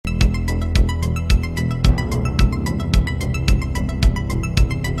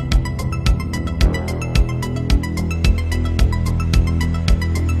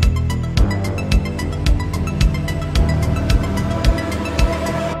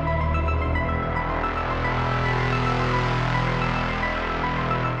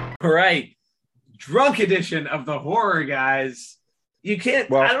right. Drunk edition of the horror guys. You can't,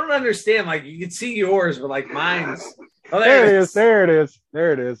 Well, I don't understand. Like, you can see yours, but like mine's. Oh, there there it it is. is. There it is.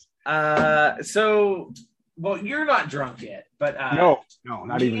 There it is. So, well, you're not drunk yet, but No,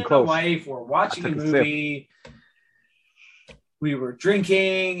 not me even and close. my wife were watching a took a sip. movie. We were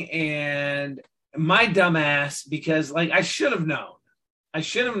drinking, and my dumbass, because like I should have known. I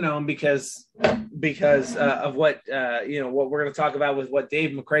should have known because of what what we're going to talk about with what Dave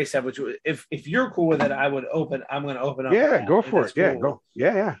McRae said. Which, if you're cool with it, I'm going to open up. Yeah, go for it. Cool. Yeah, go.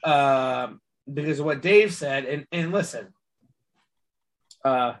 Yeah. Because of what Dave said, and listen,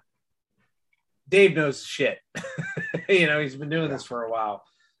 Dave knows shit. He's been doing this for a while.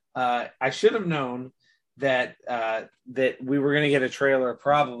 I should have known that we were going to get a trailer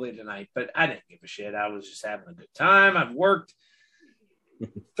probably tonight, but I didn't give a shit. I was just having a good time. I've worked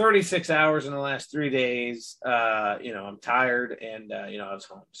 36 hours in the last 3 days. I'm tired, and I was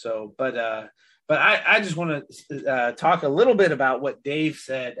home. So, but I just want to talk a little bit about what Dave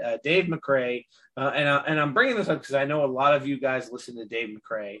said. Dave McRae, and I'm bringing this up because I know a lot of you guys listen to Dave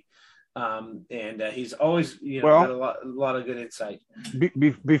McRae. And he's always got a lot of good insight.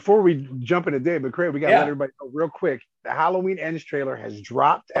 Before we jump into Dave McRae, we got to let everybody know real quick. The Halloween Ends trailer has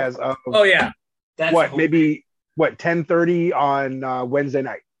dropped as of that's maybe 10:30 on Wednesday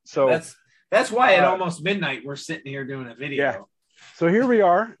night. So that's why at almost midnight we're sitting here doing a video. Yeah. So here we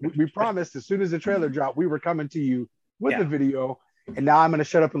are. We promised as soon as the trailer dropped, we were coming to you with the video. And now I'm going to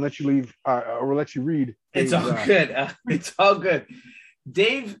shut up and let you leave or let you read. It's all good. It's all good.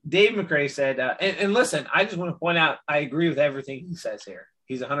 Dave McRae said, and listen, I just want to point out, I agree with everything he says here.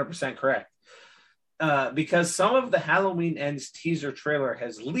 He's 100% correct. Because some of the Halloween Ends teaser trailer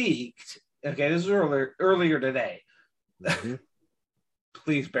has leaked. Okay, this is earlier today. Mm-hmm.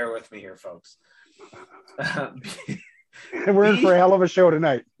 Please bear with me here, folks. And we're in for a hell of a show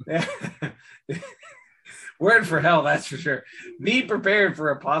tonight. We're in for hell, that's for sure. Be prepared for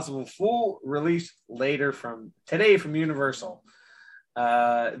a possible full release later from Universal.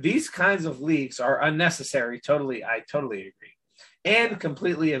 These kinds of leaks are unnecessary. I totally agree. And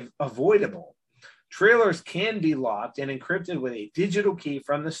completely avoidable. Trailers can be locked and encrypted with a digital key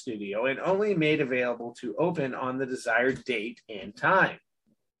from the studio and only made available to open on the desired date and time.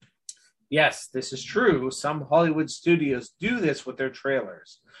 Yes, this is true. Some Hollywood studios do this with their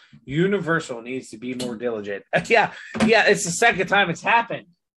trailers. Universal needs to be more diligent. Yeah, it's the second time it's happened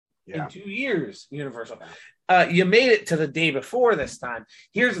in 2 years, Universal. You made it to the day before this time.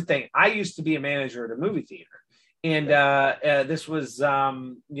 Here's the thing. I used to be a manager at a movie theater. And this was,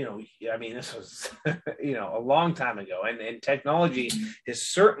 this was, a long time ago. And technology has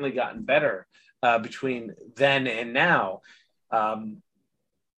certainly gotten better between then and now.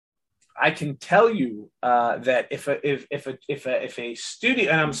 I can tell you that if a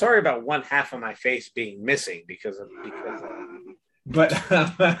studio, and I'm sorry about one half of my face being missing but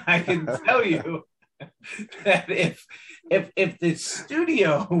I can tell you that if the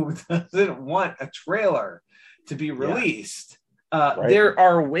studio doesn't want a trailer to be released, there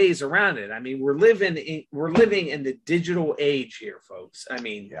are ways around it. I mean, we're living in the digital age here, folks. I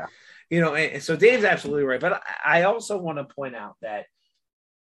mean, and so Dave's absolutely right. But I also want to point out that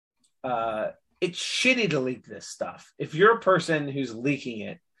it's shitty to leak this stuff. If you're a person who's leaking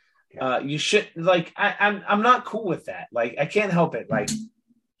it, you should I'm not cool with that. Like, I can't help it. Like,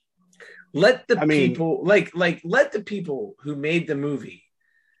 let the people who made the movie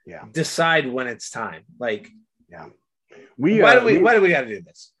decide when it's time. Like, why do we got to do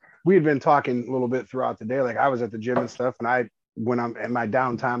this? We had been talking a little bit throughout the day. Like, I was at the gym and stuff, and when I'm in my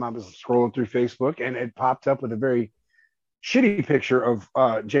downtime, I was scrolling through Facebook, and it popped up with a very shitty picture of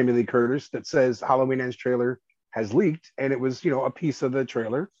Jamie Lee Curtis that says Halloween Ends trailer has leaked, and it was a piece of the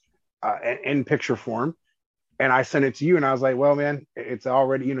trailer in picture form. And I sent it to you, and I was like, well, man, it's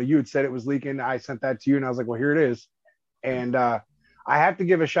already, you had said it was leaking. I sent that to you, and I was like, well, here it is. And I have to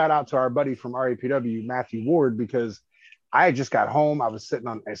give a shout out to our buddy from RAPW, Matthew Ward, because I had just got home. I was sitting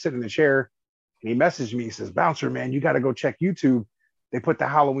in the chair, and he messaged me. He says, Bouncer, man, you got to go check YouTube. They put the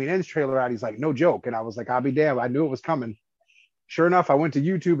Halloween Ends trailer out. He's like, no joke. And I was like, I'll be damned. I knew it was coming. Sure enough, I went to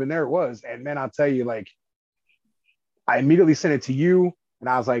YouTube, and there it was. And man, I'll tell you, like, I immediately sent it to you, and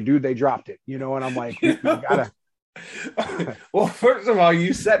I was like, dude, they dropped it, and I'm like, you gotta. Well, first of all,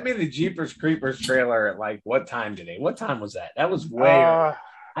 you sent me the Jeepers Creepers trailer at like what time today? What time was that? That was way early.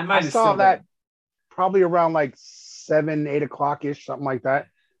 I saw that probably around like 7, 8 o'clock ish, something like that.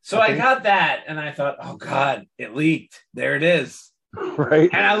 So I got that, and I thought, oh God, it leaked. There it is. Right.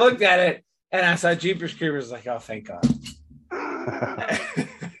 And I looked at it, and I saw Jeepers Creepers, like, oh, thank God.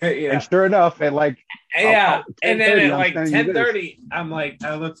 And sure enough, and Yeah, and then at like I'm sending you this. 10:30, I'm like,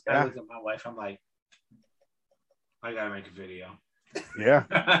 I looked at my wife. I'm like, I gotta make a video. Yeah,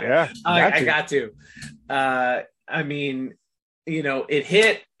 yeah, I got to. I mean, it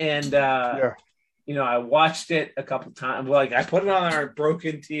hit, and I watched it a couple times. Like I put it on our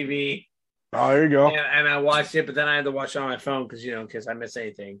broken TV. Oh, there you go. And I watched it, but then I had to watch it on my phone because in case I miss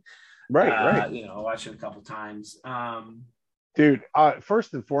anything. Right. I watched it a couple times. Dude,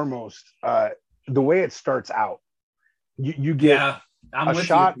 first and foremost, the way it starts out, you get a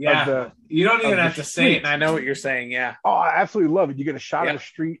shot of the. You don't even have to say it, and I know what you're saying. Yeah. Oh, I absolutely love it. You get a shot of the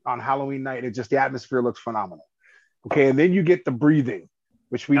street on Halloween night, and the atmosphere looks phenomenal. Okay, and then you get the breathing,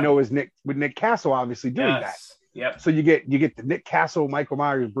 which we know is Nick Castle obviously doing that. Yep. So you get the Nick Castle, Michael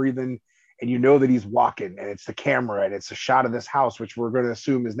Myers breathing. And you know that he's walking, and it's the camera, and it's a shot of this house, which we're going to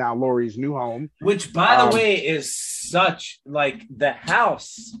assume is now Laurie's new home. Which, by the way, is such like the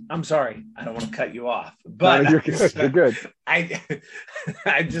house. I'm sorry, I don't want to cut you off, but no, you're good. You're good.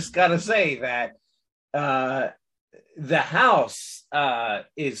 I just got to say that the house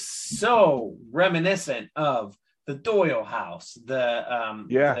is so reminiscent of the Doyle house.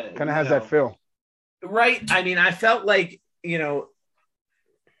 Kind of has that feel, right? I mean, I felt like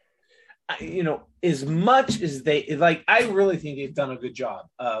as much as they like, I really think they've done a good job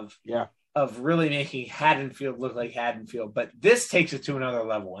of really making Haddonfield look like Haddonfield. But this takes it to another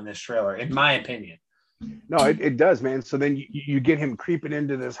level in this trailer, in my opinion. No, it does, man. So then you get him creeping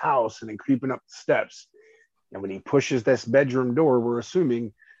into this house and then creeping up the steps. And when he pushes this bedroom door, we're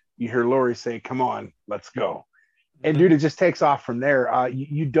assuming you hear Laurie say, "Come on, let's go." And dude, it just takes off from there.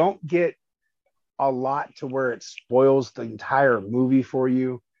 You don't get a lot to where it spoils the entire movie for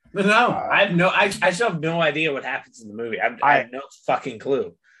you. No, I still have no idea what happens in the movie. I have no fucking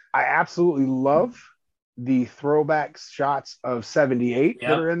clue. I absolutely love the throwback shots of 78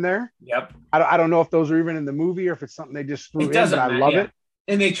 that are in there. Yep. I don't know if those are even in the movie or if it's something they just threw in, but I love it.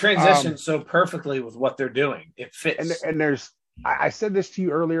 And they transition so perfectly with what they're doing. It fits. And there's, I said this to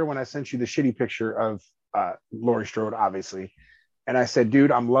you earlier when I sent you the shitty picture of Laurie Strode, obviously. And I said,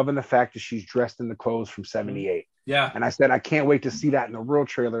 dude, I'm loving the fact that she's dressed in the clothes from 78. Yeah. And I said, I can't wait to see that in the real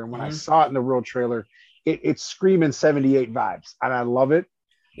trailer. And when I saw it in the real trailer, it's screaming 78 vibes. And I love it.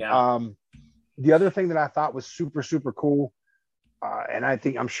 Yeah. The other thing that I thought was super, super cool, and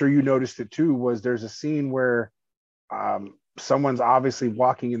I'm sure you noticed it too, was there's a scene where someone's obviously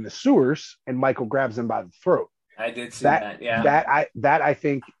walking in the sewers and Michael grabs him by the throat. I did see that. Yeah. That I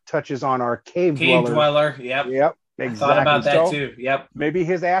think touches on our cave dweller. Yep. Exactly. I thought about that too. Yep. Maybe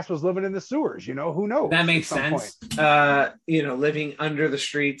his ass was living in the sewers. Who knows? That makes sense. Living under the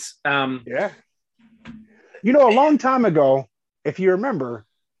streets. A long time ago, if you remember,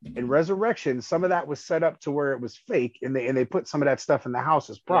 in Resurrection, some of that was set up to where it was fake, and they put some of that stuff in the house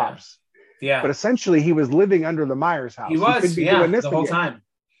as props. Yeah. But essentially, he was living under the Myers house. He was. Doing this the whole time.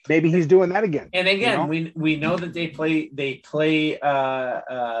 Maybe he's doing that again. And again, we know that they play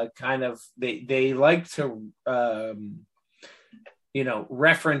kind of they like to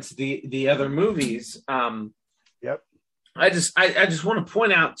reference the other movies. Yep. I just want to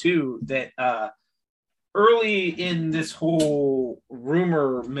point out too that early in this whole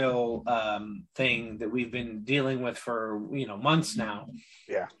rumor mill thing that we've been dealing with for months now.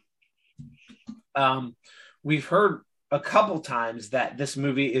 Yeah. We've heard a couple times that this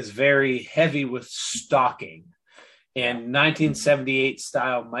movie is very heavy with stalking and 1978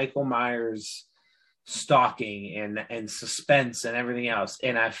 style Michael Myers stalking and suspense and everything else.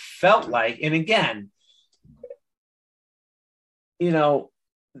 And I felt like, and again,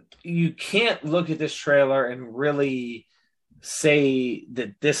 you can't look at this trailer and really say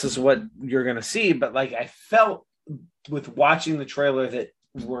that this is what you're going to see. But like, I felt with watching the trailer that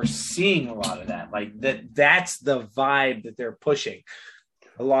we're seeing a lot of that, like that's the vibe that they're pushing.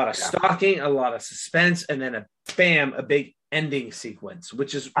 A lot of stalking, a lot of suspense, and then a big ending sequence,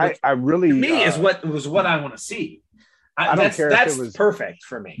 which is I really, to me, is what I want to see. I don't care that's if it was perfect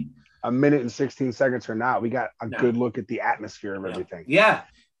for me. A minute and 16 seconds or not, we got a good look at the atmosphere of everything. Yeah.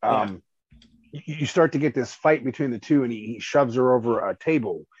 You start to get this fight between the two, and he shoves her over a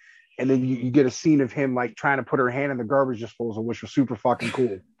table. And then you get a scene of him like trying to put her hand in the garbage disposal, which was super fucking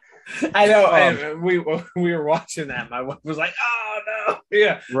cool. I know. And we were watching that. My wife was like, "Oh no!"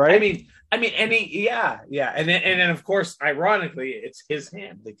 Yeah, right. I mean, and then of course, ironically, it's his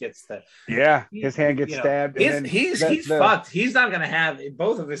hand that gets the. Yeah, his hand gets stabbed. He's fucked. He's not gonna have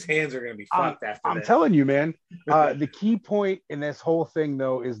both of his hands are gonna be fucked after. I'm telling you, man. The key point in this whole thing,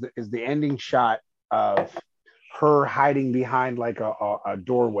 though, is the ending shot of her hiding behind like a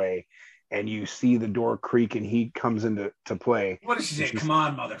doorway, and you see the door creak and he comes into play. What did she say? Come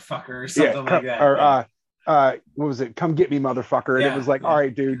on, motherfucker, or something like that. what was it? Come Get Me, Motherfucker. And it was like, all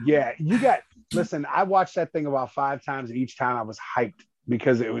right, dude, yeah, listen, I watched that thing about 5 times, and each time I was hyped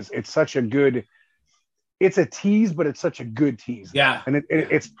because it's such a good, it's a tease, but it's such a good tease. Yeah. And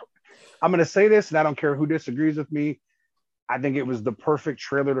it's, I'm going to say this, and I don't care who disagrees with me. I think it was the perfect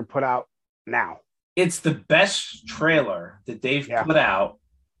trailer to put out now. It's the best trailer that they've put out.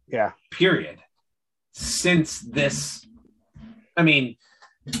 Yeah. Period. Since this, I mean,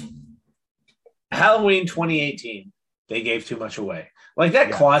 Halloween 2018, they gave too much away. Like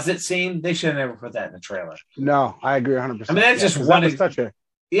that closet scene, they should have never put that in the trailer. No, I agree 100%. I mean, that's just one.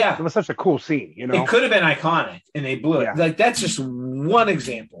 It was such a cool scene, you know. It could have been iconic, and they blew it. Yeah. Like that's just one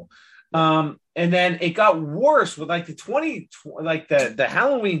example. And then it got worse with like the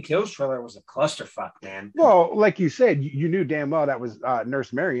Halloween Kills trailer was a clusterfuck, man. Well, like you said, you knew damn well that was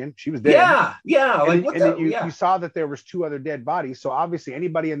Nurse Marion. She was dead. Yeah. You saw that there was 2 other dead bodies. So obviously,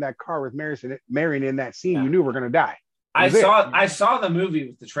 anybody in that car with Marion in that scene, you knew were going to die. I saw the movie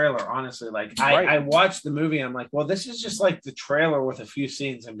with the trailer. Honestly, like I watched the movie and I'm like, well, this is just like the trailer with a few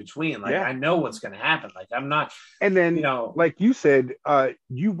scenes in between. Like I know what's going to happen. Like I'm not. And then, like you said,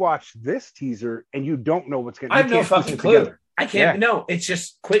 you watch this teaser and you don't know what's going to. I have no fucking clue. Together. I can't. No, it's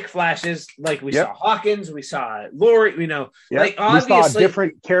just quick flashes. Like we saw Hawkins, we saw Laurie. Like obviously we saw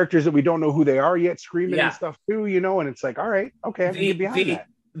different characters that we don't know who they are yet, screaming and stuff too. And it's like, all right, okay, I'm get behind that.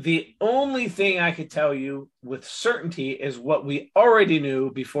 The only thing I could tell you with certainty is what we already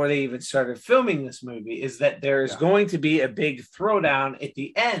knew before they even started filming this movie is that there is going to be a big throwdown at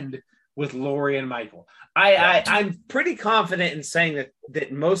the end with Laurie and Michael. I'm pretty confident in saying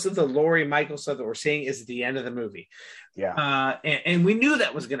that most of the Laurie and Michael stuff that we're seeing is at the end of the movie. Yeah. And we knew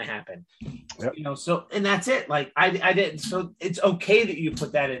that was going to happen. Yep. So, and that's it. Like I didn't, so it's okay that you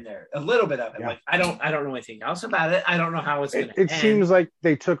put that in there, a little bit of it. Like, I don't know anything else about it. I don't know how it's going to end. It seems like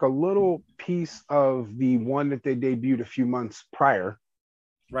they took a little piece of the one that they debuted a few months prior.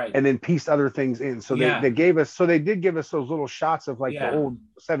 Right. And then pieced other things in. So they did give us those little shots of like the old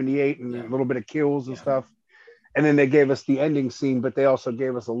 78 and a little bit of kills and stuff. And then they gave us the ending scene, but they also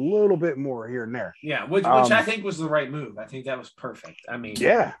gave us a little bit more here and there. Yeah, which I think was the right move. I think that was perfect. I mean,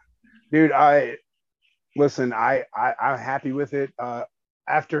 dude, I'm happy with it.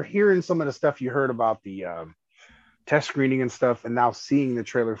 After hearing some of the stuff you heard about the test screening and stuff, and now seeing the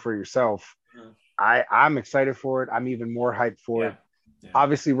trailer for yourself, I'm excited for it. I'm even more hyped for it. Yeah.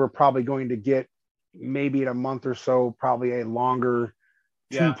 Obviously, we're probably going to get maybe in a month or so, probably a longer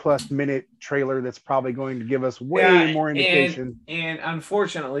 2+ minute trailer that's probably going to give us way more indication. And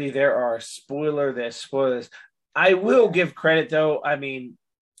unfortunately, there are spoiler this. I will give credit though. I mean,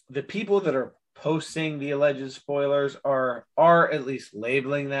 the people that are posting the alleged spoilers are at least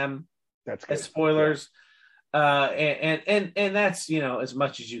labeling them as spoilers. Yeah. And that's as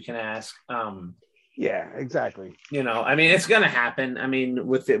much as you can ask. Yeah, exactly. I mean, it's going to happen. I mean,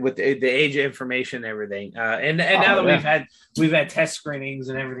 with the age of information and everything. And now that we've had test screenings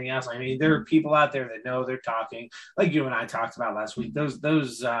and everything else. I mean, there are people out there that know they're talking, like you and I talked about last week. Those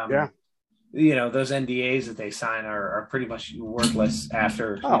those NDAs that they sign are pretty much worthless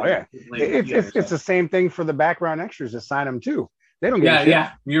after. It's the same thing for the background extras that sign them too. They don't give a shit.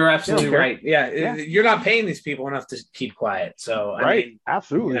 Yeah, you're absolutely right. Yeah, you're not paying these people enough to keep quiet. So, I mean,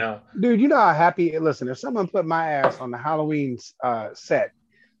 absolutely. Dude, you know how happy, listen, if someone put my ass on the Halloween set,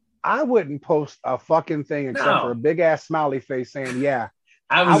 I wouldn't post a fucking thing except for a big ass smiley face saying,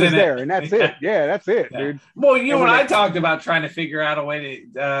 I was there, and that's it. Yeah, that's it, dude. Well, and I talked about trying to figure out a way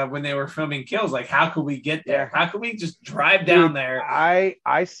to, when they were filming Kills, like, how could we get there? How could we just drive down there?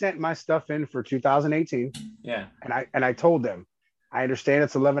 I sent my stuff in for 2018. Yeah. And I told them, I understand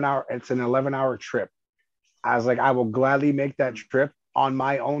it's an 11-hour trip. I was like, I will gladly make that trip on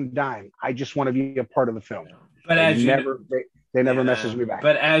my own dime. I just want to be a part of the film. But they never messaged me back.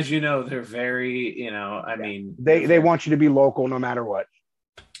 But as you know, they're very, I mean, they want you to be local no matter what.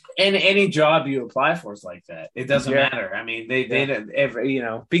 And any job you apply for is like that. It doesn't matter. I mean, they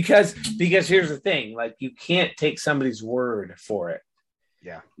ever, because here's the thing, like you can't take somebody's word for it.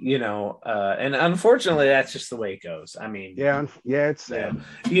 Yeah. And unfortunately that's just the way it goes. I mean, it's sad.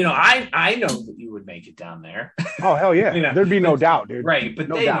 I know that you would make it down there. Oh, hell yeah. There'd be no doubt, dude. Right. But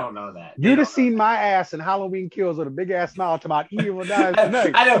they don't know that. You'd have seen my ass in Halloween Kills with a big ass smile to my evil dies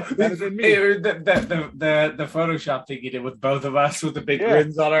tonight. I know. The Photoshop thing you did with both of us with the big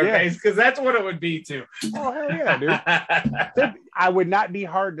grins on our face, because that's what it would be too. Oh, hell yeah, dude. I would not be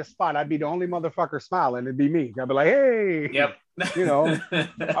hard to spot. I'd be the only motherfucker smiling. It'd be me. I'd be like, hey. Yep.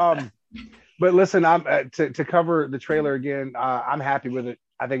 But listen, I'm to cover the trailer again. I'm happy with it.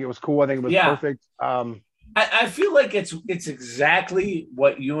 I think it was cool. I think it was perfect. I feel like it's exactly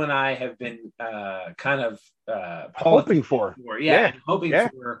what you and I have been kind of Hoping politicking for. for, Yeah. and hoping Yeah.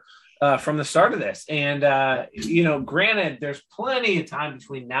 for from the start of this. And granted, there's plenty of time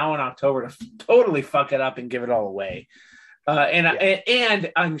between now and October to totally fuck it up and give it all away.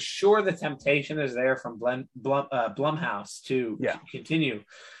 And I'm sure the temptation is there from Blumhouse to continue,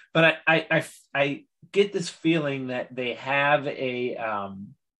 but I get this feeling that they have a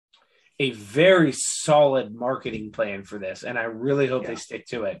very solid marketing plan for this, and I really hope they stick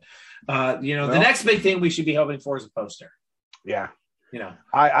to it. The next big thing we should be hoping for is a poster. Yeah.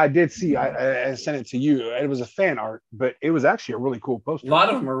 I did see, I sent it to you. It was a fan art, but it was actually a really cool poster. A lot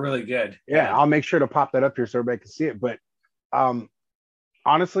of them are really good. Yeah. I'll make sure to pop that up here so everybody can see it. But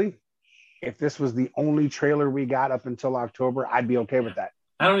honestly, if this was the only trailer we got up until October, I'd be okay with that.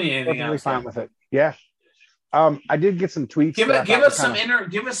 I don't need anything else. Fine with it. Yeah. I did get some tweets. Give us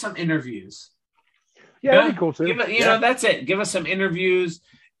some interviews. Yeah, that'd be cool too. That's it. Give us some interviews.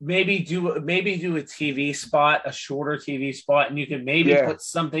 Maybe do a TV spot, a shorter TV spot, and you can maybe put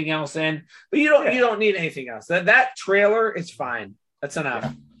something else in. But you don't need anything else. That trailer is fine. That's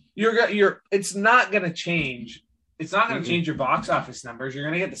enough. It's not going to change. It's not going to change your box office numbers. You're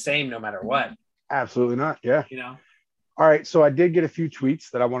going to get the same no matter what. Absolutely not. Yeah. All right. So I did get a few tweets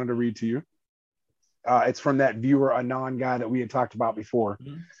that I wanted to read to you. It's from that viewer Anon guy that we had talked about before.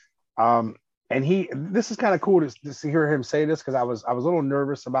 Mm-hmm. And this is kind of cool to hear him say this, because I was a little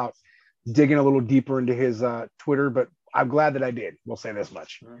nervous about digging a little deeper into his Twitter, but I'm glad that I did. We'll say this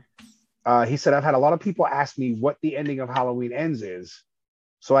much. He said, I've had a lot of people ask me what the ending of Halloween Ends is.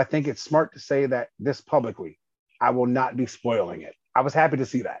 So I think it's smart to say that this publicly. I will not be spoiling it. I was happy to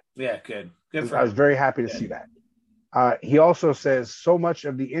see that. Yeah, good. I was very happy to see that. He also says so much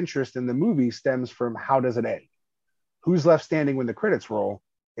of the interest in the movie stems from how does it end? Who's left standing when the credits roll,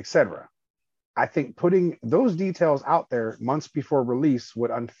 etc. I think putting those details out there months before release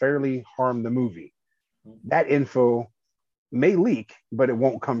would unfairly harm the movie. That info may leak, but it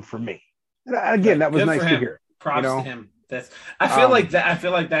won't come from me. And again, that was nice to hear. Props to him. I feel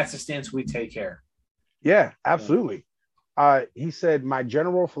like that's the stance we take here. Yeah, absolutely. He said, my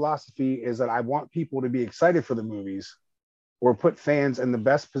general philosophy is that I want people to be excited for the movies or put fans in the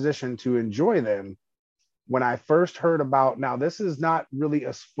best position to enjoy them. When I first heard about, now this is not really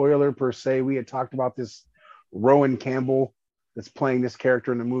a spoiler per se. We had talked about this Rowan Campbell that's playing this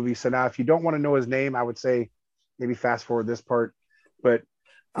character in the movie. So now if you don't want to know his name, I would say maybe fast forward this part. But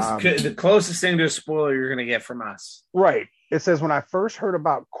the closest thing to a spoiler you're going to get from us. Right. It says, when I first heard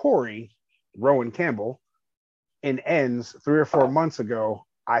about Corey, Rowan Campbell, in Ends 3 or 4 months ago,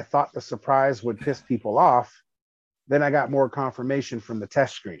 I thought the surprise would piss people off. Then I got more confirmation from the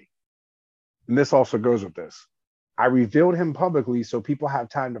test screening. And this also goes with this. I revealed him publicly so people have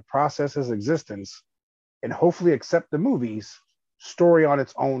time to process his existence and hopefully accept the movie's story on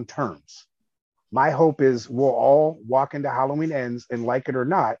its own terms. My hope is we'll all walk into Halloween Ends and, like it or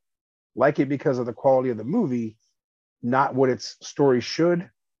not, like it because of the quality of the movie, not what its story should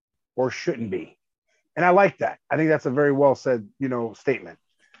or shouldn't be. And I like that. I think that's a very well said, statement.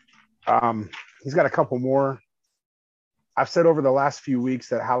 He's got a couple more. I've said over the last few weeks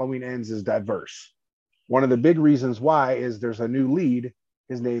that Halloween Ends is diverse. One of the big reasons why is there's a new lead.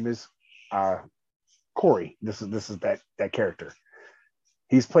 His name is Corey. This is that character.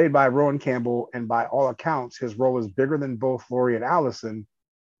 He's played by Rowan Campbell, and by all accounts, his role is bigger than both Laurie and Allison.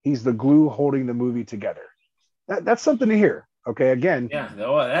 He's the glue holding the movie together. That's something to hear. Okay, again. Yeah,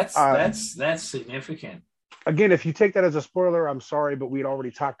 that's significant. Again, if you take that as a spoiler, I'm sorry, but we'd already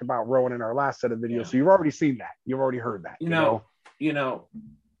talked about Rowan in our last set of videos, so you've already seen that. You've already heard that.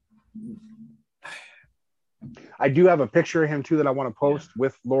 I do have a picture of him too that I want to post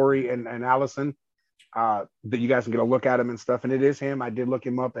with Laurie and Allison, that you guys can get a look at him and stuff. And it is him. I did look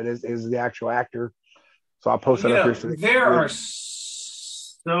him up. It is the actual actor. So I'll post that up here. So there are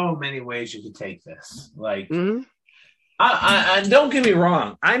so many ways you could take this. Like, I don't get me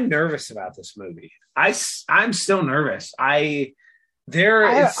wrong. I'm nervous about this movie. I'm still nervous. I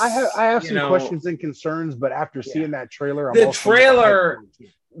have some questions and concerns, but after seeing that trailer, the trailer.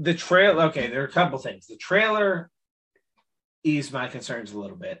 Okay, there are a couple things. The trailer eased my concerns a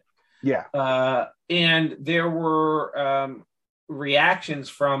little bit. Yeah. And there were reactions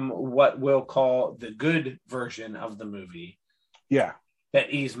from what we'll call the good version of the movie. Yeah.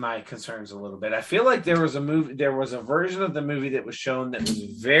 That eased my concerns a little bit. I feel like there was a version of the movie that was shown that was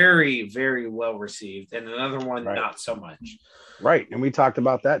very, very well received, and another one not so much. Right, and we talked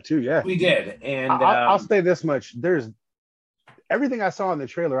about that too. Yeah, we did. And I'll say this much: there's everything I saw in the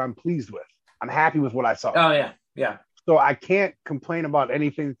trailer. I'm pleased with. I'm happy with what I saw. Oh yeah. So I can't complain about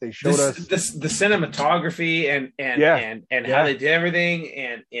anything that they showed us. The cinematography and how they did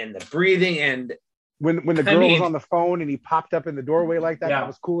everything and the breathing and when the girl was on the phone and he popped up in the doorway like that, that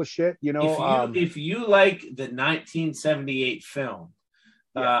was cool as shit. You know, if you like the 1978 film,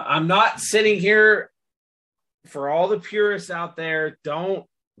 I'm not sitting here for all the purists out there. Don't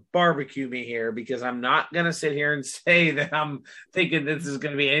barbecue me here because I'm not going to sit here and say that I'm thinking this is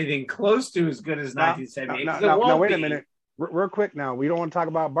going to be anything close to as good as 1978. Now, wait a minute. Real quick now, we don't want to talk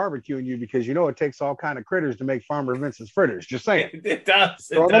about barbecuing you because you know it takes all kind of critters to make Farmer Vincent's fritters. Just saying. It does.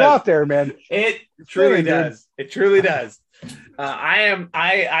 Throwing it out there, man. It truly does. It truly does. I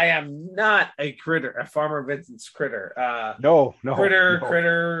am not a critter, a Farmer Vincent's critter. No.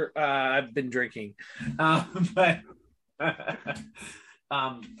 Critter. I've been drinking, but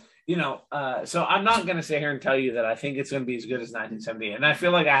so I'm not going to sit here and tell you that I think it's going to be as good as 1978, and I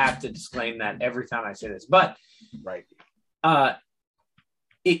feel like I have to disclaim that every time I say this, but right.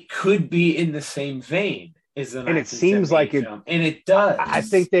 It could be in the same vein as the and it seems like it film. And it does. I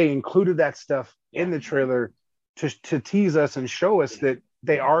think they included that stuff in the trailer to tease us and show us that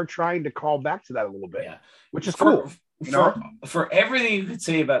they are trying to call back to that a little bit, which is cool. For everything you could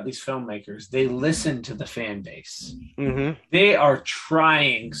say about these filmmakers, they listen to the fan base. Mm-hmm. They are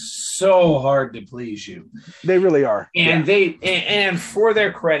trying so hard to please you. They really are. And and for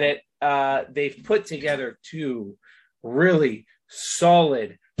their credit, they've put together 2 really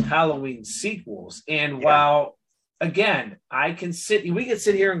solid Halloween sequels. And while, again, we could sit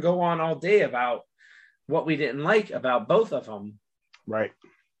here and go on all day about what we didn't like about both of them. Right.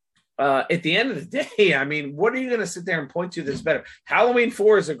 At the end of the day, I mean, what are you going to sit there and point to that's better? Halloween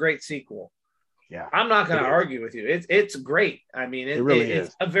 4 is a great sequel. Yeah. I'm not going to argue with you. It's great. I mean, it really is.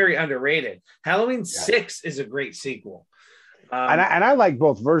 It's a very underrated. Halloween 6 is a great sequel. And I like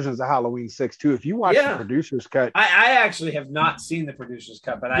both versions of Halloween 6 too. If you watch the producer's cut, I actually have not seen the producer's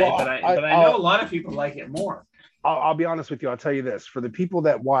cut, but I know a lot of people like it more. I'll be honest with you. I'll tell you this: for the people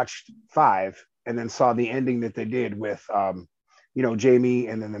that watched 5 and then saw the ending that they did with, Jamie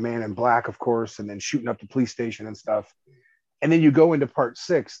and then the Man in Black, of course, and then shooting up the police station and stuff, and then you go into part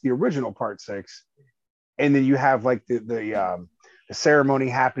 6, the original part 6, and then you have like the ceremony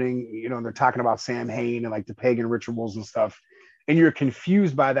happening. And they're talking about Sam Hain and like the pagan rituals and stuff. And you're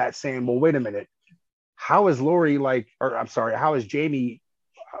confused by that, saying, well, wait a minute. How is how is Jamie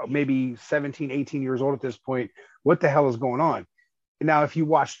maybe 17, 18 years old at this point? What the hell is going on? And now, if you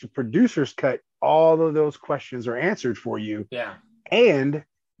watch the producer's cut, all of those questions are answered for you. Yeah. And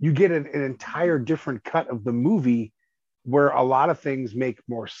you get an entire different cut of the movie where a lot of things make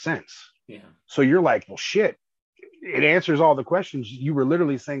more sense. Yeah. So you're like, well, shit, it answers all the questions. You were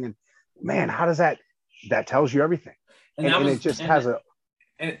literally saying, man, how does that tells you everything. And it just has a.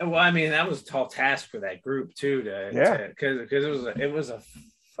 Well, I mean, that was a tall task for that group too, because it was a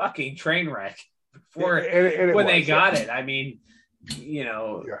fucking train wreck before when they got it. I mean,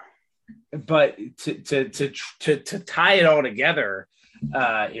 but to tie it all together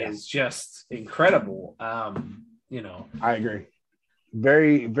is just incredible. I agree.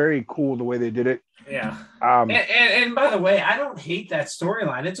 Very, very cool the way they did it. Yeah. And by the way, I don't hate that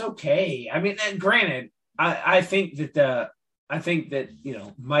storyline. It's okay. I mean, and granted, I think that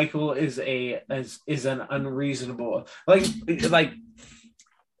Michael is an unreasonable, like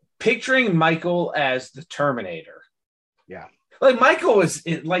picturing Michael as the Terminator. Yeah. Like Michael is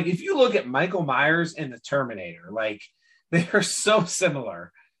like, if you look at Michael Myers and the Terminator, like they are so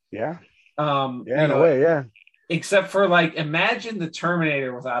similar. Yeah. In a way, yeah. Except for like, imagine the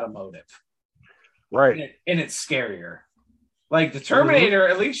Terminator without a motive. Right. And it's scarier. Like the Terminator,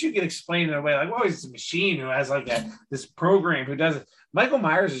 at least you can explain it away. Like, well, he's a machine who has like this program who does it. Michael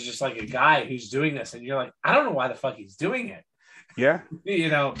Myers is just like a guy who's doing this, and you're like, I don't know why the fuck he's doing it. Yeah.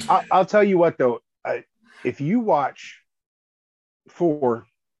 I'll tell you what though, if you watch 4,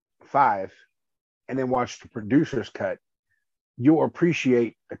 5, and then watch the producer's cut, you'll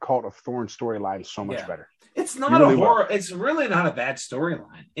appreciate the Cult of Thorn storyline so much better. It's not a horror. It's really not a bad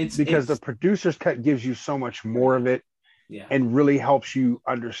storyline. It's because the producer's cut gives you so much more of it. Yeah. And really helps you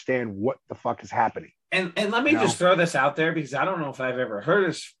understand what the fuck is happening. And let me just throw this out there because I don't know if I've ever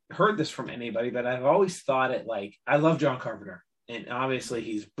heard this from anybody, but I've always thought it like, I love John Carpenter. And obviously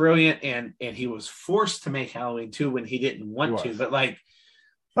he's brilliant and he was forced to make Halloween 2 when he didn't want to.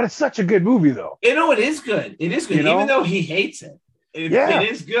 But it's such a good movie though. It is good. It is good. Even though he hates it. It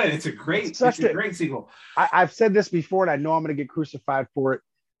is good. It's a great sequel. I've said this before and I know I'm going to get crucified for it.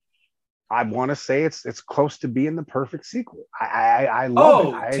 I want to say it's close to being the perfect sequel. I love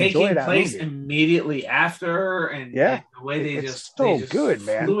it. I taking place immediately after, and the way they it's so good,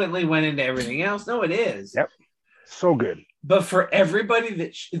 man. Fluently went into everything else. No, it is. Yep. So good. But for everybody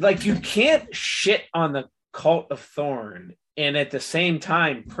that like, you can't shit on the Cult of Thorn and at the same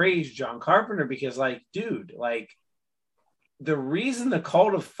time praise John Carpenter, because, like, dude, like, the reason the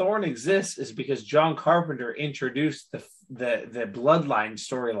Cult of Thorn exists is because John Carpenter introduced the bloodline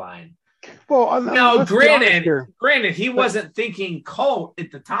storyline. Well, now, granted, he wasn't thinking cult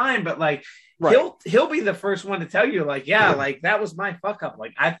at the time, but like, right. he'll be the first one to tell you, like, yeah, like, that was my fuck up.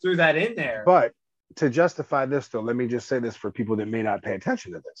 Like, I threw that in there. But to justify this, though, let me just say this for people that may not pay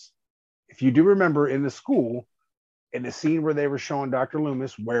attention to this. If you do remember in the school, in the scene where they were showing Dr.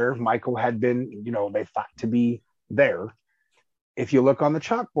 Loomis where Michael had been, they thought to be there, if you look on the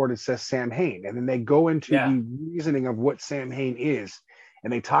chalkboard, it says Sam Hain. And then they go into the reasoning of what Sam Hain is.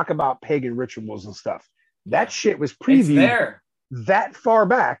 And they talk about pagan rituals and stuff. That shit was previewed there that far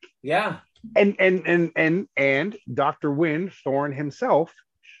back. Yeah. And Dr. Wynn Thorne himself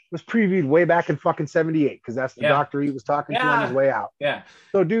was previewed way back in fucking 78, because that's the doctor he was talking to on his way out. Yeah.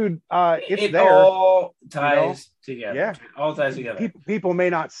 So, dude, it there. All ties together. Yeah. All ties together. People may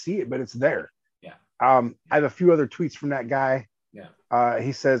not see it, but it's there. Yeah. I have a few other tweets from that guy. Yeah.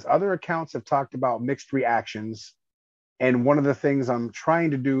 He says, other accounts have talked about mixed reactions. And one of the things I'm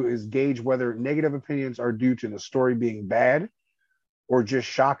trying to do is gauge whether negative opinions are due to the story being bad or just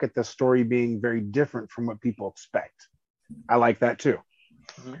shock at the story being very different from what people expect. I like that too.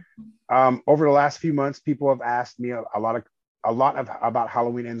 Mm-hmm. Over the last few months, people have asked me a lot about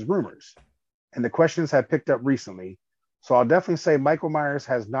Halloween Ends rumors, and the questions have picked up recently. So I'll definitely say Michael Myers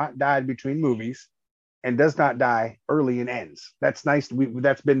has not died between movies and does not die early in Ends. That's nice.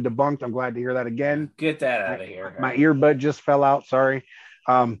 That's been debunked. I'm glad to hear that again. Get that out of here. My earbud just fell out. Sorry.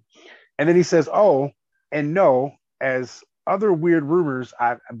 And then he says, oh, and no, as other weird rumors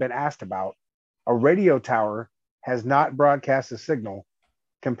I've been asked about, a radio tower has not broadcast a signal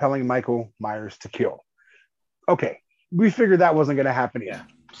compelling Michael Myers to kill. Okay. We figured that wasn't going to happen either.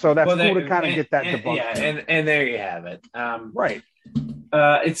 So that's cool to kind of get that debunked. Yeah, and there you have it. Right.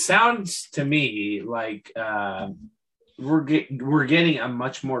 It sounds to me like we're getting a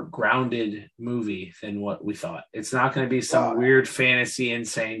much more grounded movie than what we thought. It's not going to be some weird fantasy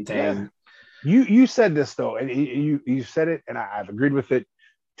insane thing. Yeah. You said this though, and you said it, and I've agreed with it.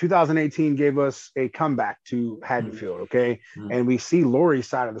 2018 gave us a comeback to Haddonfield, okay? Mm-hmm. And we see Laurie's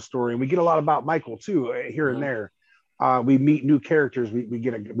side of the story, and we get a lot about Michael too, here and there. We meet new characters. We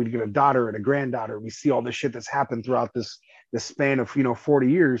get a daughter and a granddaughter. We see all the shit that's happened throughout this span of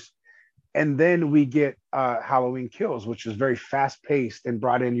 40 years, and then we get Halloween Kills, which is very fast paced and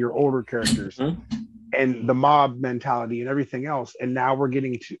brought in your older characters and the mob mentality and everything else. And now we're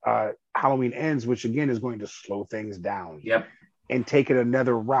getting to Halloween Ends, which again is going to slow things down. Yep. And take it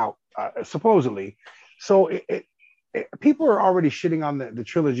another route, supposedly. So people are already shitting on the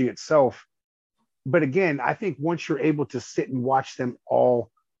trilogy itself. But again, I think once you're able to sit and watch them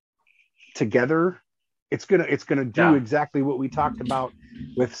all together, it's gonna do exactly what we talked about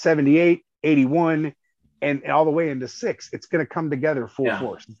with 78, 81, and all the way into 6. It's gonna come together full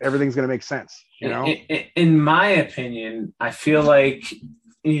force. Everything's gonna make sense. In my opinion, I feel like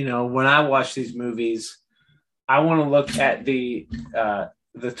when I watch these movies, I want to look at the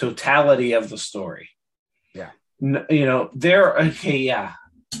totality of the story. Yeah.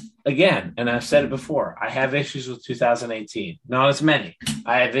 Again, and I've said it before, I have issues with 2018. Not as many.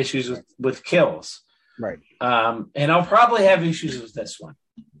 I have issues with Kills. Right. And I'll probably have issues with this one.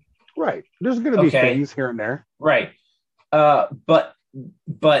 Right. There's going to be things here and there. Right. But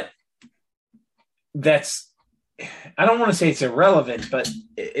that's, I don't want to say it's irrelevant, but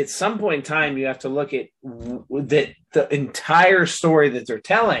at some point in time, you have to look at the entire story that they're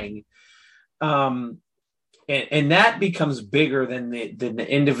telling. And that becomes bigger than the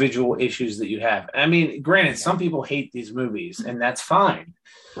individual issues that you have. I mean, granted, some people hate these movies, and that's fine.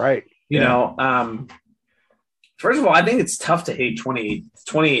 Right. First of all, I think it's tough to hate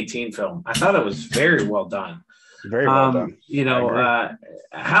 2018 film. I thought it was very well done. Very well done.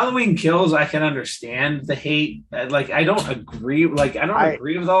 Halloween Kills, I can understand the hate. I don't agree.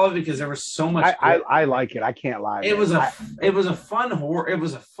 Agree with all of it because there was so much. I like it. I can't lie. It was a fun horror. It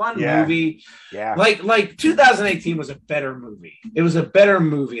was a fun movie. Yeah. Like 2018 was a better movie. It was a better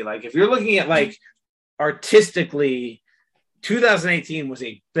movie. Like if you're looking at artistically, 2018 was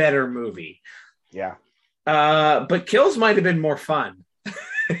a better movie. Yeah. But Kills might have been more fun.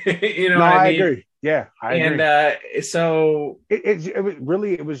 I agree. Yeah, I agree. And so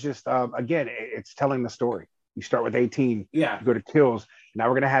it was just again, it's telling the story. You start with 18, you go to Kills. Now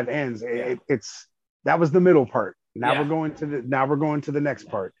we're gonna have Ends. That was the middle part. Now we're going to the next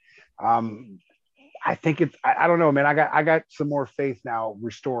part. I think it's. I don't know, man. I got some more faith now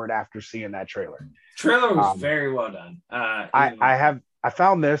restored after seeing that trailer. Trailer was very well done. I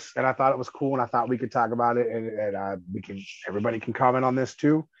found this and I thought it was cool and I thought we could talk about it and everybody can comment on this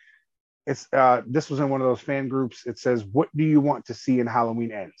too. It's this was in one of those fan groups. It says, "What do you want to see in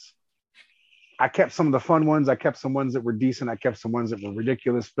Halloween Ends?" I kept some of the fun ones. I kept some ones that were decent. I kept some ones that were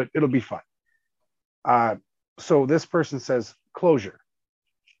ridiculous, but it'll be fun. So this person says closure.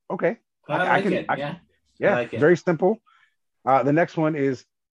 Okay. I like it. Yeah. Like it. Very simple. The next one is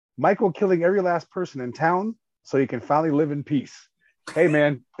Michael killing every last person in town so he can finally live in peace. Hey,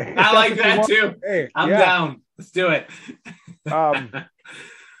 man. I like that too. Hey, I'm down. Let's do it.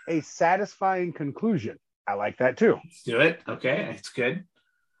 A satisfying conclusion. I like that too. Let's do it. Okay. It's good.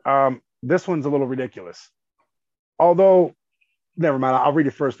 This one's a little ridiculous. Although, never mind. I'll read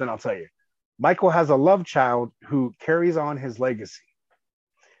it first, then I'll tell you. Michael has a love child who carries on his legacy.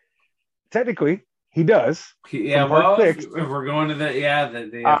 Technically, he does. Yeah, well, if we're going to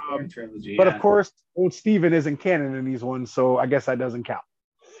the trilogy. But of course, old Steven isn't canon in these ones, so I guess that doesn't count.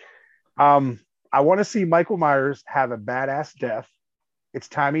 I want to see Michael Myers have a badass death. It's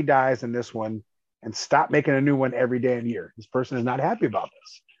time he dies in this one and stop making a new one every damn year. This person is not happy about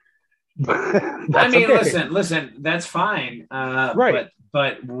this. I mean, okay. listen, that's fine. Right.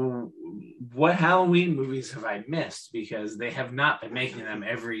 But what Halloween movies have I missed? Because they have not been making them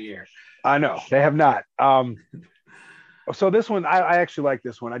every year. I know they have not. So this one, I actually like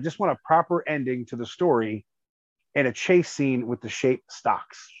this one. I just want a proper ending to the story and a chase scene with the shape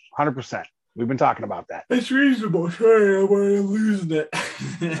stocks. 100%. We've been talking about that. It's reasonable. Sorry, I'm losing it.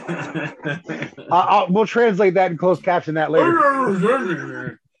 We'll translate that and close caption that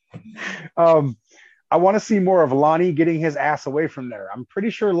later. I want to see more of Lonnie getting his ass away from there. I'm pretty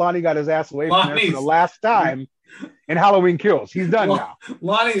sure Lonnie got his ass away from there for the last time in Halloween Kills. He's done now.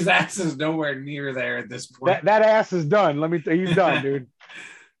 Lonnie's ass is nowhere near there at this point. That ass is done. Let me tell you, he's done, dude.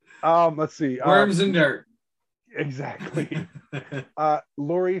 Let's see. Worms and dirt. Exactly.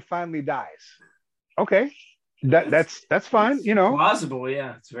 Laurie finally dies. Okay. That's fine, you know. Plausible,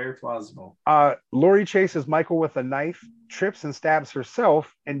 yeah. It's very plausible. Laurie chases Michael with a knife, trips and stabs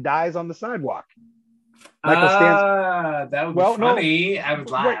herself, and dies on the sidewalk. Michael stands. That would be funny. No, I would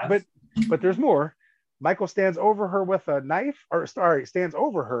laugh. Right, but there's more. Michael stands over her with a knife, stands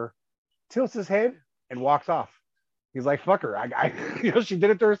over her, tilts his head, and walks off. He's like, "Fuck her! She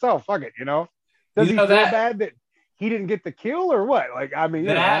did it to herself. Fuck it, you know." Does he feel bad that he didn't get the kill or what? Like, I mean,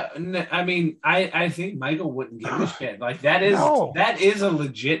 I think Michael wouldn't give a shit. Like that is a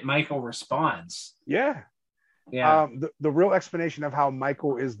legit Michael response. Yeah. Yeah. The real explanation of how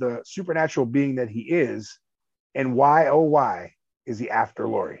Michael is the supernatural being that he is, and why is he after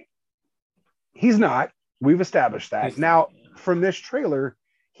Laurie? He's not. We've established that. Now, from this trailer,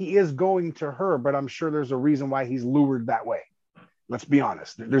 he is going to her, but I'm sure there's a reason why he's lured that way. Let's be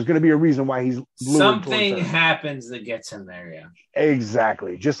honest. There's going to be a reason why he's lured. Something happens that gets him there, yeah.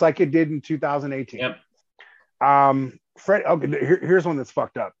 Exactly. Just like it did in 2018. Yep. Fred. Okay, here's one that's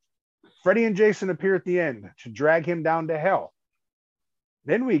fucked up. Freddy and Jason appear at the end to drag him down to hell.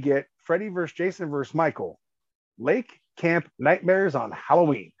 Then we get Freddy versus Jason versus Michael. Lake Camp Nightmares on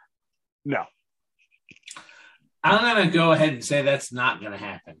Halloween. No. I'm going to go ahead and say that's not going to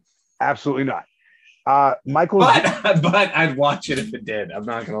happen. Absolutely not. Michael, but I'd watch it if it did. I'm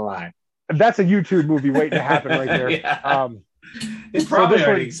not going to lie. That's a YouTube movie waiting to happen right there. Yeah. It probably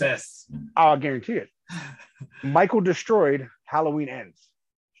already exists. I'll guarantee it. Michael destroyed. Halloween Ends.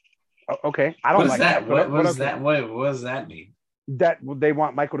 Okay, I don't like that. What does that mean? That they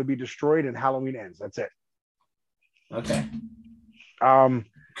want Michael to be destroyed and Halloween Ends. That's it. Okay.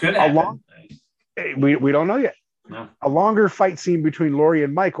 Could happen. We don't know yet. No. A longer fight scene between Laurie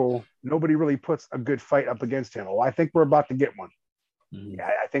and Michael. Nobody really puts a good fight up against him. Well, I think we're about to get one. Mm-hmm. Yeah,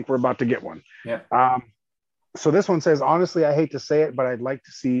 I think we're about to get one. Yeah. So this one says, honestly, I hate to say it, but I'd like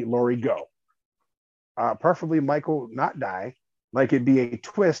to see Laurie go. Preferably Michael not die. Like it'd be a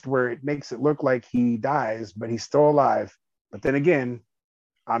twist where it makes it look like he dies, but he's still alive. But then again,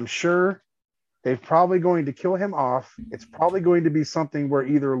 I'm sure they're probably going to kill him off. It's probably going to be something where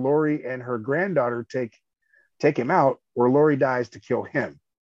either Laurie and her granddaughter take him out, or Laurie dies to kill him.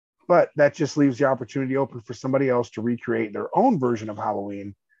 But that just leaves the opportunity open for somebody else to recreate their own version of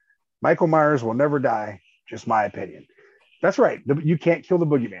Halloween. Michael Myers will never die. Just my opinion. That's right. You can't kill the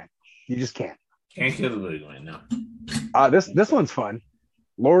boogeyman. You just can't. Can't kill the boogeyman, no. This one's fun.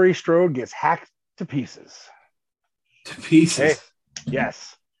 Laurie Strode gets hacked to pieces. To pieces? Hey,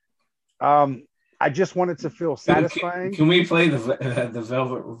 yes. I just wanted to feel satisfying. Can we play the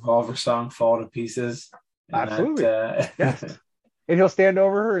Velvet Revolver song "Fall to Pieces"? Absolutely. Yes. and he'll stand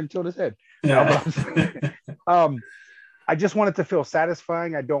over her and tilt his head. Yeah. Um, I just want it to feel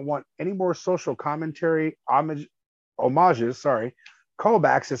satisfying. I don't want any more social commentary, homages, sorry,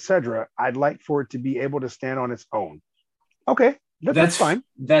 callbacks, etc. I'd like for it to be able to stand on its own. Okay, that's fine.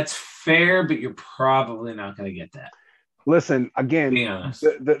 That's fair, but you're probably not going to get that. Listen, again, Be honest.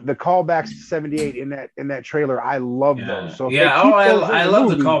 the callbacks to 78 in that trailer, I love those. So I love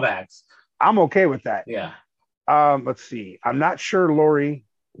the callbacks. I'm okay with that. Yeah. Let's see. I'm not sure Laurie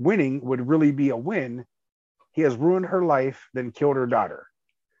winning would really be a win. He has ruined her life, then killed her daughter.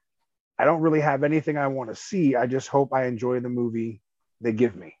 I don't really have anything I want to see. I just hope I enjoy the movie they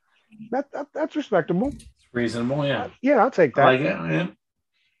give me. That's respectable. It's reasonable, yeah. Yeah, I'll take that. I like it,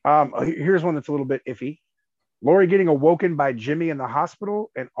 yeah. Here's one that's a little bit iffy. Laurie getting awoken by Jimmy in the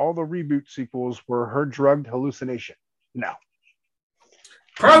hospital, and all the reboot sequels were her drugged hallucination. No.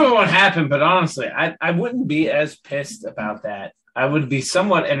 Probably won't happen, but honestly, I wouldn't be as pissed about that. I would be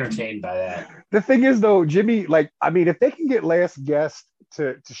somewhat entertained by that. The thing is, though, Jimmy, if they can get Last Guest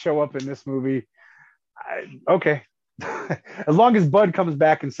to show up in this movie, okay. As long as Bud comes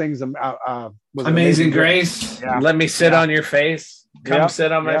back and sings Amazing Grace. Yeah. Let me sit on your face. Come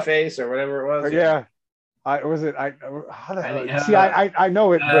sit on my face, or whatever it was. Yeah. I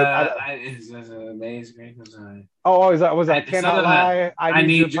know it, but Amazing Grace. Was that Cannot Lie? I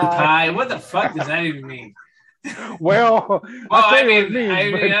need your pie. What the fuck does that even mean? Well, I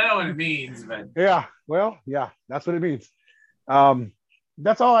know what it means, but yeah, that's what it means.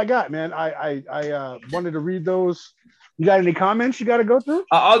 That's all I got, man. I wanted to read those. You got any comments you got to go through?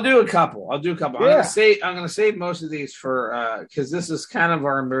 I'll do a couple. Yeah. I'm gonna save most of these for because this is kind of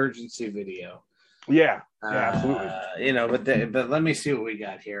our emergency video. Yeah, absolutely. But let me see what we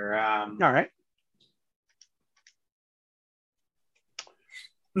got here. All right.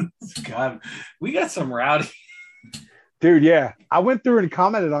 God, we got some rowdy. Dude, yeah. I went through and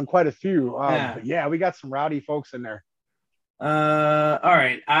commented on quite a few. Yeah, we got some rowdy folks in there. All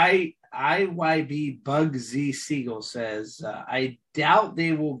right. IYB Bug Z Siegel says, I doubt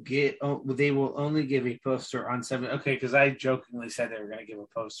they will only give a poster on 7. Okay, because I jokingly said they were going to give a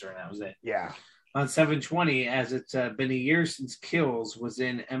poster and that was it. Yeah. On 720, as it's been a year since Kills was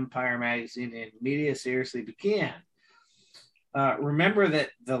in Empire Magazine and media seriously began. Remember that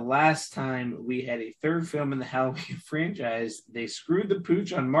the last time we had a third film in the Halloween franchise, they screwed the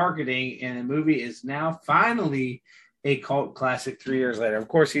pooch on marketing, and the movie is now finally a cult classic 3 years later. Of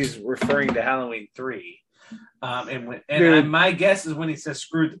course, he's referring to Halloween 3. My guess is when he says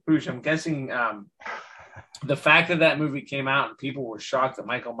screwed the pooch, I'm guessing the fact that movie came out and people were shocked that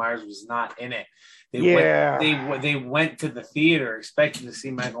Michael Myers was not in it. They went to the theater expecting to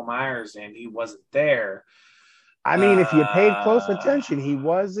see Michael Myers, and he wasn't there. I mean, if you paid close attention, he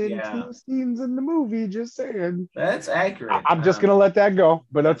was in 2 scenes in the movie. Just saying. That's accurate. I'm just gonna let that go,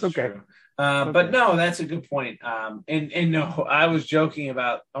 but that's okay. True. But no, that's a good point. And no, I was joking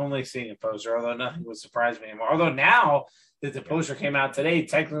about only seeing a poster, although nothing would surprise me anymore. Although now that the poster came out today,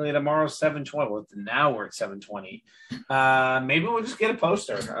 technically tomorrow's 7:20. Well, now we're at 7:20. Maybe we'll just get a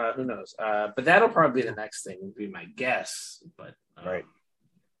poster. Who knows? But that'll probably be the next thing, would be my guess. But right.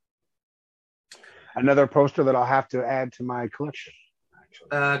 Another poster that I'll have to add to my collection.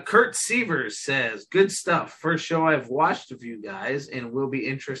 Kurt Sievers says, good stuff. First show I've watched of you guys, and will be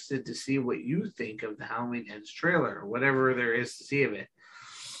interested to see what you think of the Halloween Ends trailer, or whatever there is to see of it.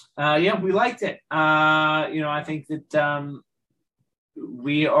 We liked it. I think that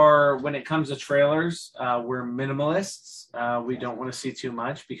we are, when it comes to trailers, we're minimalists. We don't want to see too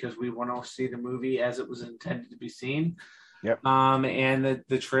much because we want to see the movie as it was intended to be seen. Yep. And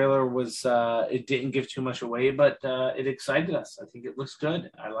the trailer was, it didn't give too much away, but it excited us. I think it looks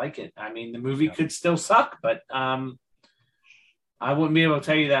good. I like it. I mean, the movie could still suck, but I wouldn't be able to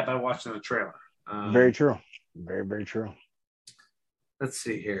tell you that by watching the trailer. Very true. Very, very true. Let's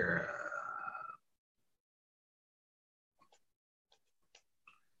see here.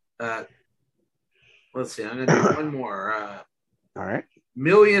 Let's see. I'm going to do one more. All right.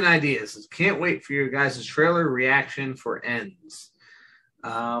 Million Ideas. Can't wait for your guys' trailer reaction for Ends.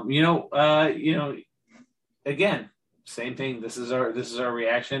 Again, same thing. This is our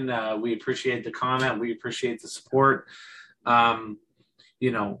reaction. We appreciate the comment. We appreciate the support. I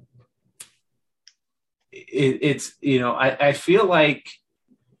feel like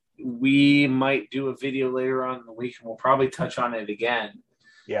we might do a video later on in the week, and we'll probably touch on it again.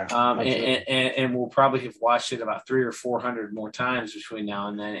 Yeah. And we'll probably have watched it about 300 or 400 more times between now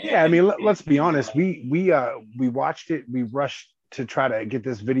and then. Yeah, I mean, let's be honest. We watched it. We rushed to try to get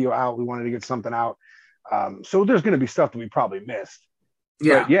this video out. We wanted to get something out. So there's going to be stuff that we probably missed.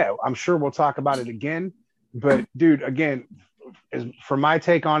 Yeah. But yeah, I'm sure we'll talk about it again. But dude, again, for my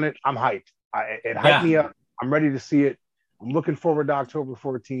take on it, I'm hyped. It hyped me up. I'm ready to see it. I'm looking forward to October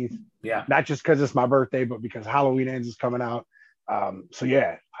 14th. Yeah. Not just because it's my birthday, but because Halloween Ends is coming out. So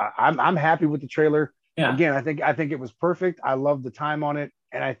yeah, I'm happy with the trailer. Yeah. Again, I think it was perfect. I love the time on it,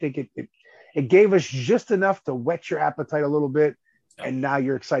 and I think it gave us just enough to whet your appetite a little bit, and now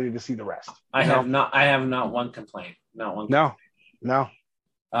you're excited to see the rest. I have not one complaint. Not one. No.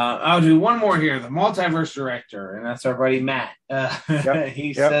 I'll do one more here. The multiverse director, and that's our buddy Matt.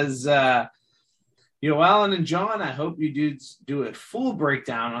 He says, Alan and John, I hope you dudes do a full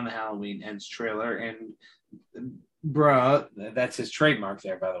breakdown on the Halloween Ends trailer. And, bro, that's his trademark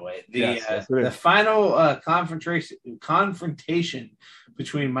there, by the way. The final confrontation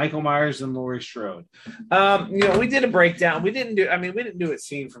between Michael Myers and Laurie Strode. We did a breakdown. We didn't do it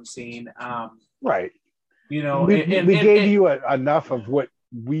scene from scene. Right. We gave you enough of what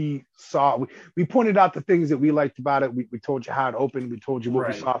we saw. We pointed out the things that we liked about it. We told you how it opened. We told you what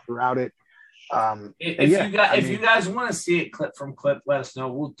we saw throughout it. If you guys want to see it clip from clip, let us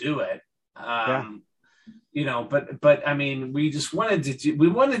know. We'll do it. But I mean, we just wanted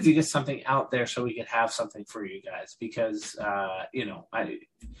to get something out there so we could have something for you guys because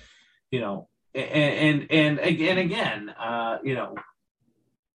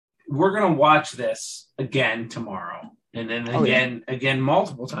we're gonna watch this again tomorrow. And then again,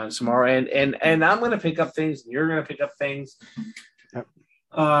 multiple times tomorrow, and I'm going to pick up things, and you're going to pick up things. Yep.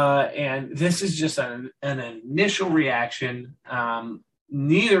 And this is just an initial reaction.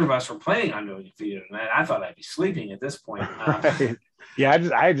 Neither of us were planning on doing a video tonight. I thought I'd be sleeping at this point. Yeah,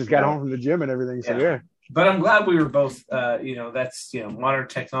 I just got home from the gym and everything. So yeah. But I'm glad we were both. That's modern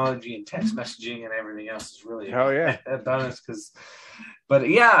technology and text messaging and everything else is really done us because. But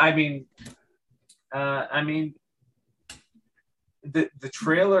yeah, I mean. The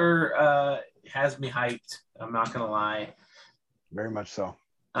trailer has me hyped. I'm not gonna lie. Very much so.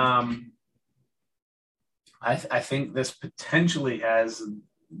 I think this potentially has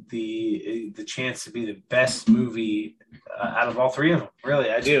the chance to be the best movie out of all three of them. Really,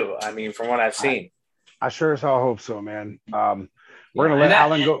 I do. I mean, from what I've seen, I sure as hell hope so, man. We're gonna let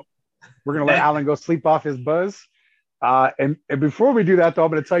Alan go. We're gonna let Alan go sleep off his buzz. And before we do that, though, I'm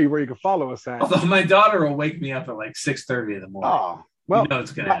going to tell you where you can follow us at. Although my daughter will wake me up at like 6:30 in the morning. Oh, well,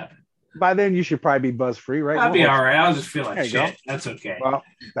 it's going to happen. By then, you should probably be buzz free, right? I'll be all right. I'll just feel like shit. Go. That's okay. Well,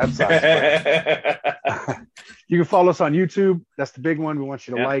 that's You can follow us on YouTube. That's the big one. We want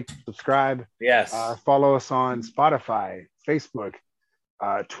you to like, subscribe. Yes. Follow us on Spotify, Facebook,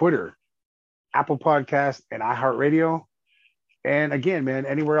 Twitter, Apple Podcast, and iHeartRadio. And again, man,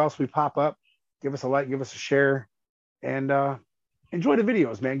 anywhere else we pop up, give us a like, give us a share. And enjoy the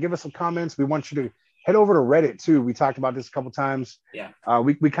videos, man. Give us some comments. We want you to head over to Reddit too. We talked about this a couple times. Yeah.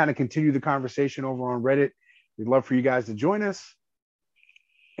 We kind of continue the conversation over on Reddit. We'd love for you guys to join us.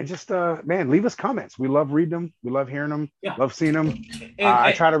 And just leave us comments. We love reading them. We love hearing them. Yeah. Love seeing them.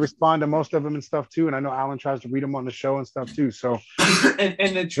 I try to respond to most of them and stuff too. And I know Alan tries to read them on the show and stuff too. So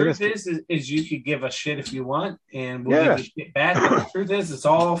and the truth is you could give us shit if you want, and we'll give you shit back. But the truth is, it's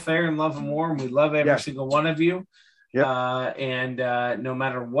all fair and love and warm. We love every single one of you. Yep. No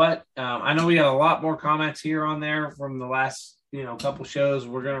matter what, I know we got a lot more comments here on there from the last, couple shows.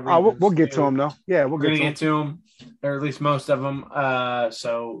 We're gonna read we'll get to them though. Yeah, we're gonna get to them, or at least most of them.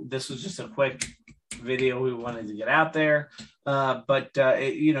 So this was just a quick video we wanted to get out there. But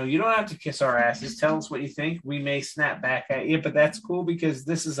you don't have to kiss our asses. Tell us what you think. We may snap back at you, but that's cool because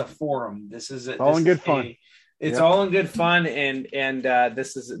this is a forum. This is all in good fun. It's all in good fun, and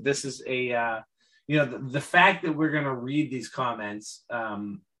this is a. The fact that we're going to read these comments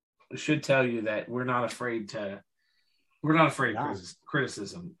should tell you that we're not afraid of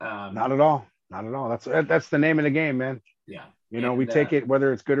criticism. Not at all. That's the name of the game, man. Yeah. We take it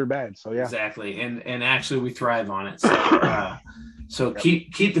whether it's good or bad. So yeah. Exactly. And actually we thrive on it. So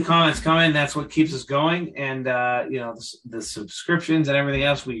keep the comments coming. That's what keeps us going. And the subscriptions and everything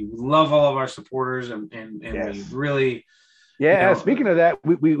else. We love all of our supporters and we really. Yeah, speaking of that,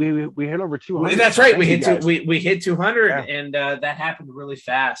 we hit over 200. That's right. We hit 200, and that happened really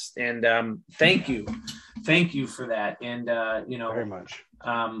fast. And thank you for that. And very much.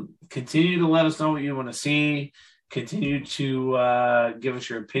 Continue to let us know what you want to see. Continue to give us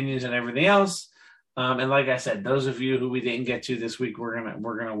your opinions and everything else. And like I said, those of you who we didn't get to this week, we're gonna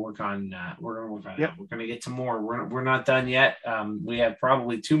work on. We're gonna get to more. We're not done yet. We have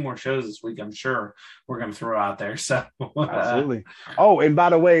probably 2 more shows this week. I'm sure we're gonna throw out there. So absolutely. Oh, and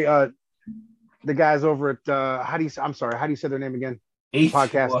by the way, the guys over at how do you say their name again?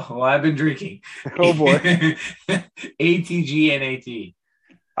 Podcast. Well, I've been drinking. Oh boy. ATGNAT.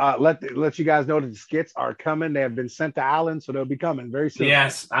 Let you guys know that the skits are coming. They have been sent to Alan, so they'll be coming very soon.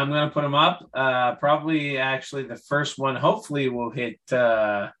 Yes, I'm going to put them up. Probably actually the first one, hopefully will hit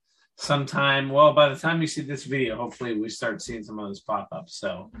sometime. Well, by the time you see this video, hopefully we start seeing some of those pop up.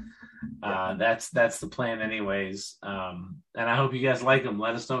 So that's the plan anyways. And I hope you guys like them.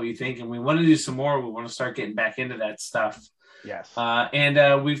 Let us know what you think. And we want to do some more. We want to start getting back into that stuff. Yes.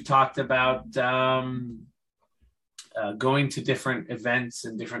 And we've talked about going to different events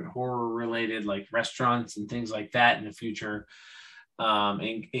and different horror related like restaurants and things like that in the future,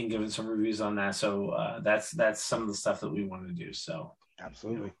 and giving some reviews on that. So that's some of the stuff that we want to do. So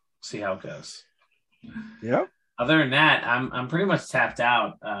absolutely, see how it goes. Yep. Other than that, I'm pretty much tapped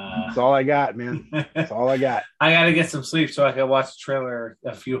out. That's all I got, man. That's all I got. I got to get some sleep so I can watch the trailer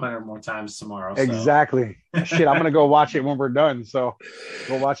a few hundred more times tomorrow. Exactly. Shit, I'm gonna go watch it when we're done. So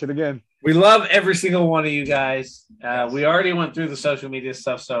go watch it again. We love every single one of you guys. We already went through the social media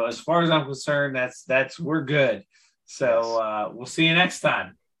stuff, so as far as I'm concerned, that's we're good. So we'll see you next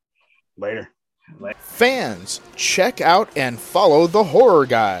time. Later. Fans, check out and follow the Horror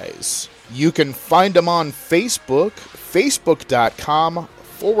Guys. You can find them on Facebook,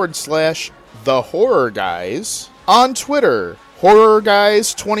 facebook.com/The Horror Guys. On Twitter, Horror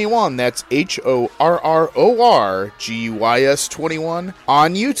Guys 21, that's HORRORGUYS 21.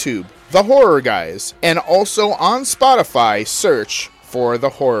 On YouTube, The Horror Guys. And also on Spotify, search for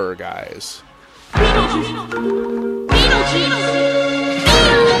The Horror Guys. Beetlejuice.